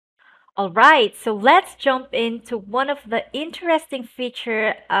All right, so let's jump into one of the interesting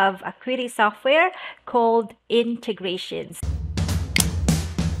feature of Acuity software called integrations.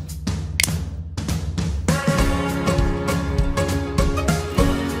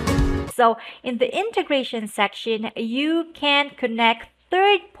 So in the integration section, you can connect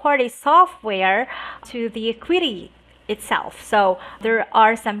third-party software to the Acuity itself. So there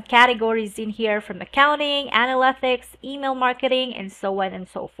are some categories in here from accounting, analytics, email marketing, and so on and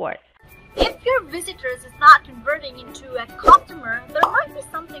so forth. If your visitors is not converting into a customer, there might be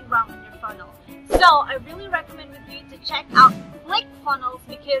something wrong in your funnel. So I really recommend with you to check out ClickFunnels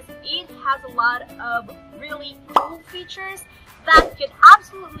because it has a lot of really cool features that could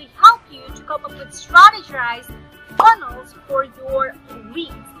absolutely help you to come up with strategized funnels for your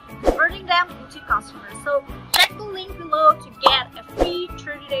leads, converting them into customers. So check the link below to get a free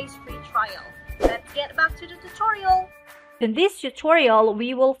 30 days free trial. Let's get back to the tutorial. In this tutorial,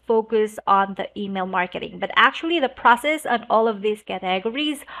 we will focus on the email marketing, but actually the process on all of these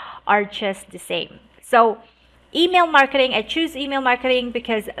categories are just the same. So email marketing, I choose email marketing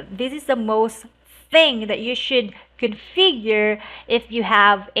because this is the most thing that you should configure if you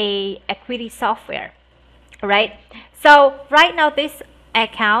have a Acuity software, right? So right now this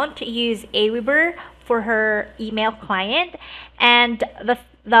account use Aweber for her email client, and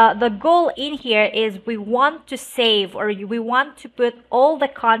the goal in here is we want to save, or we want to put all the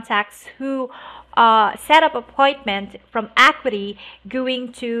contacts who set up appointment from Acuity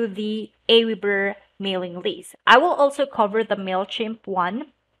going to the Aweber mailing list. I will also cover the MailChimp one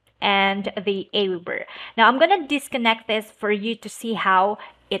and the Aweber. Now I'm gonna disconnect this for you to see how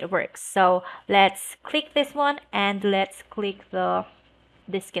it works. So let's click this one and let's click the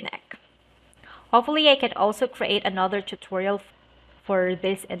disconnect. Hopefully I can also create another tutorial for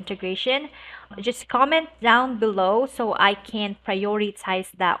this integration. Just comment down below so I can prioritize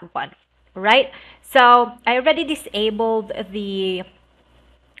that one. Right? So I already disabled the,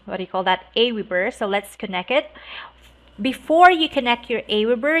 what do you call that, Aweber. So let's connect it. Before you connect your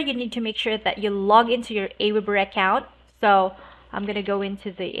Aweber, you need to make sure that you log into your Aweber account. So I'm gonna go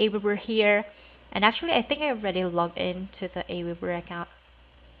into the Aweber here, and actually I think I already logged into the Aweber account.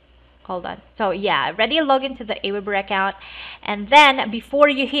 Hold on. So yeah, already log into the Aweber account, and then before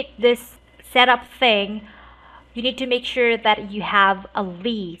you hit this setup thing, you need to make sure that you have a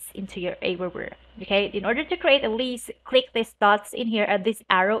lease into your Aweber. Okay, in order to create a lease, click these dots in here, this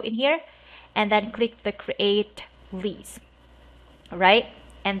arrow in here, and then click the create lease. All right,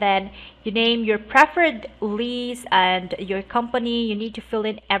 and then you name your preferred lease and your company. You need to fill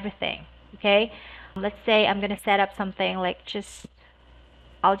in everything. Okay, let's say I'm gonna set up something like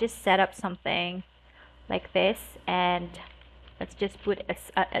I'll just set up something like this, and let's just put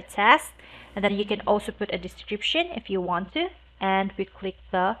a test, and then you can also put a description if you want to, and we click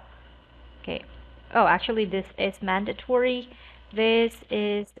the, okay, oh actually this is mandatory, this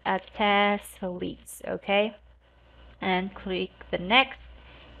is a test lease, okay, and click the next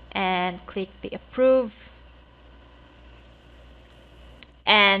and click the approve.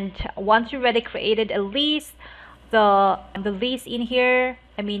 And once you already created a lease, the lease in here,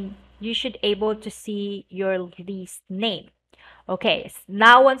 I mean, you should able to see your lease name. Okay, so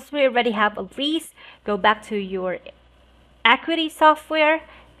now once we already have a lease, go back to your Acuity software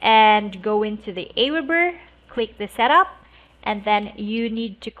and go into the Aweber, click the setup, and then you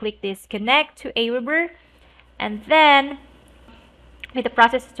need to click this connect to Aweber, and then the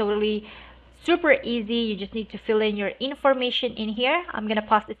process is totally super easy. You just need to fill in your information in here. I'm gonna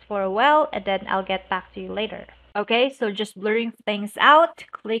pause this for a while and then I'll get back to you later. Okay, so just blurring things out,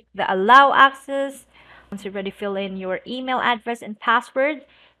 click the allow access. Once you already fill in your email address and password,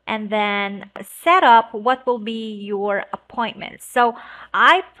 and then set up what will be your appointments. So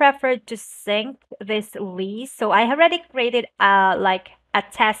I prefer to sync this list. So I already created like a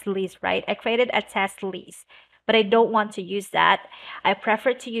test list, right? I created a test list, but I don't want to use that. I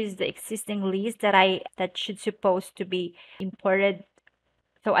prefer to use the existing list that should supposed to be imported.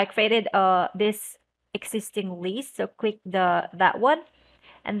 So I created this existing list, so click that one,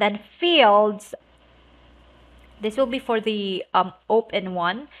 and then fields, this will be for the open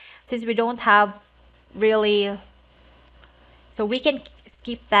one, since we don't have really, so we can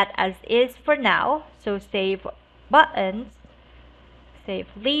keep that as is for now. So save buttons, save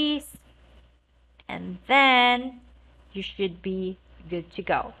list, and then you should be good to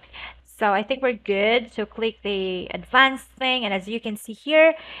go. So I think we're good. So click the advanced thing, and as you can see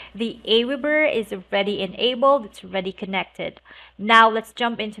here, the Aweber is already enabled. It's already connected. Now let's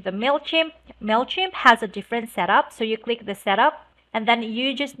jump into the MailChimp. MailChimp has a different setup. So you click the setup, And then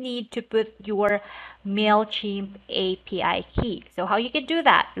you just need to put your MailChimp API key. So how you can do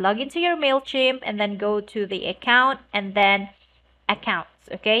that, log into your MailChimp and then go to the account and then accounts.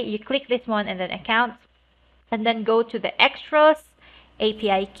 Okay, you click this one and then accounts, and then go to the extras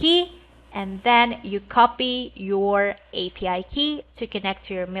API key, and then you copy your API key to connect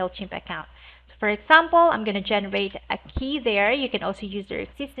to your MailChimp account. So for example, I'm going to generate a key there. You can also use your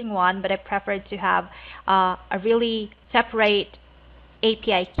existing one, but I prefer to have a really separate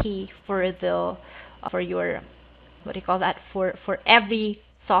API key for the for your, what do you call that, for every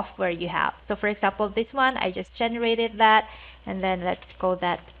software you have. So for example, this one I just generated that, and then let's call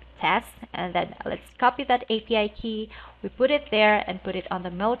that test, and then let's copy that API key, we put it there and put it on the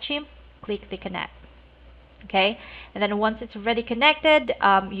MailChimp, click the connect. Okay, and then once it's already connected,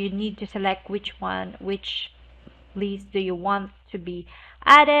 you need to select which list do you want to be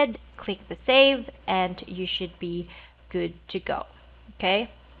added, click the save, and you should be good to go.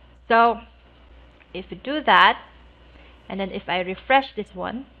 Okay, so if you do that, and then if I refresh this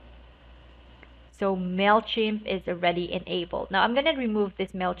one, so MailChimp is already enabled. Now I'm going to remove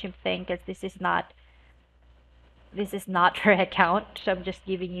this MailChimp thing because this is not her account, so I'm just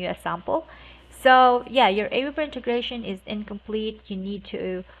giving you a sample. So yeah, your Aweber integration is incomplete. You need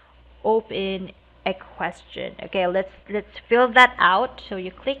to open a question. Okay, let's fill that out. So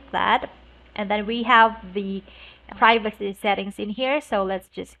you click that, and then we have the privacy settings in here. So let's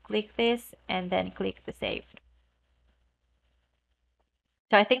just click this and then click the save.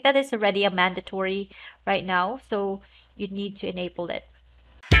 So I think that is already a mandatory right now, so you need to enable it.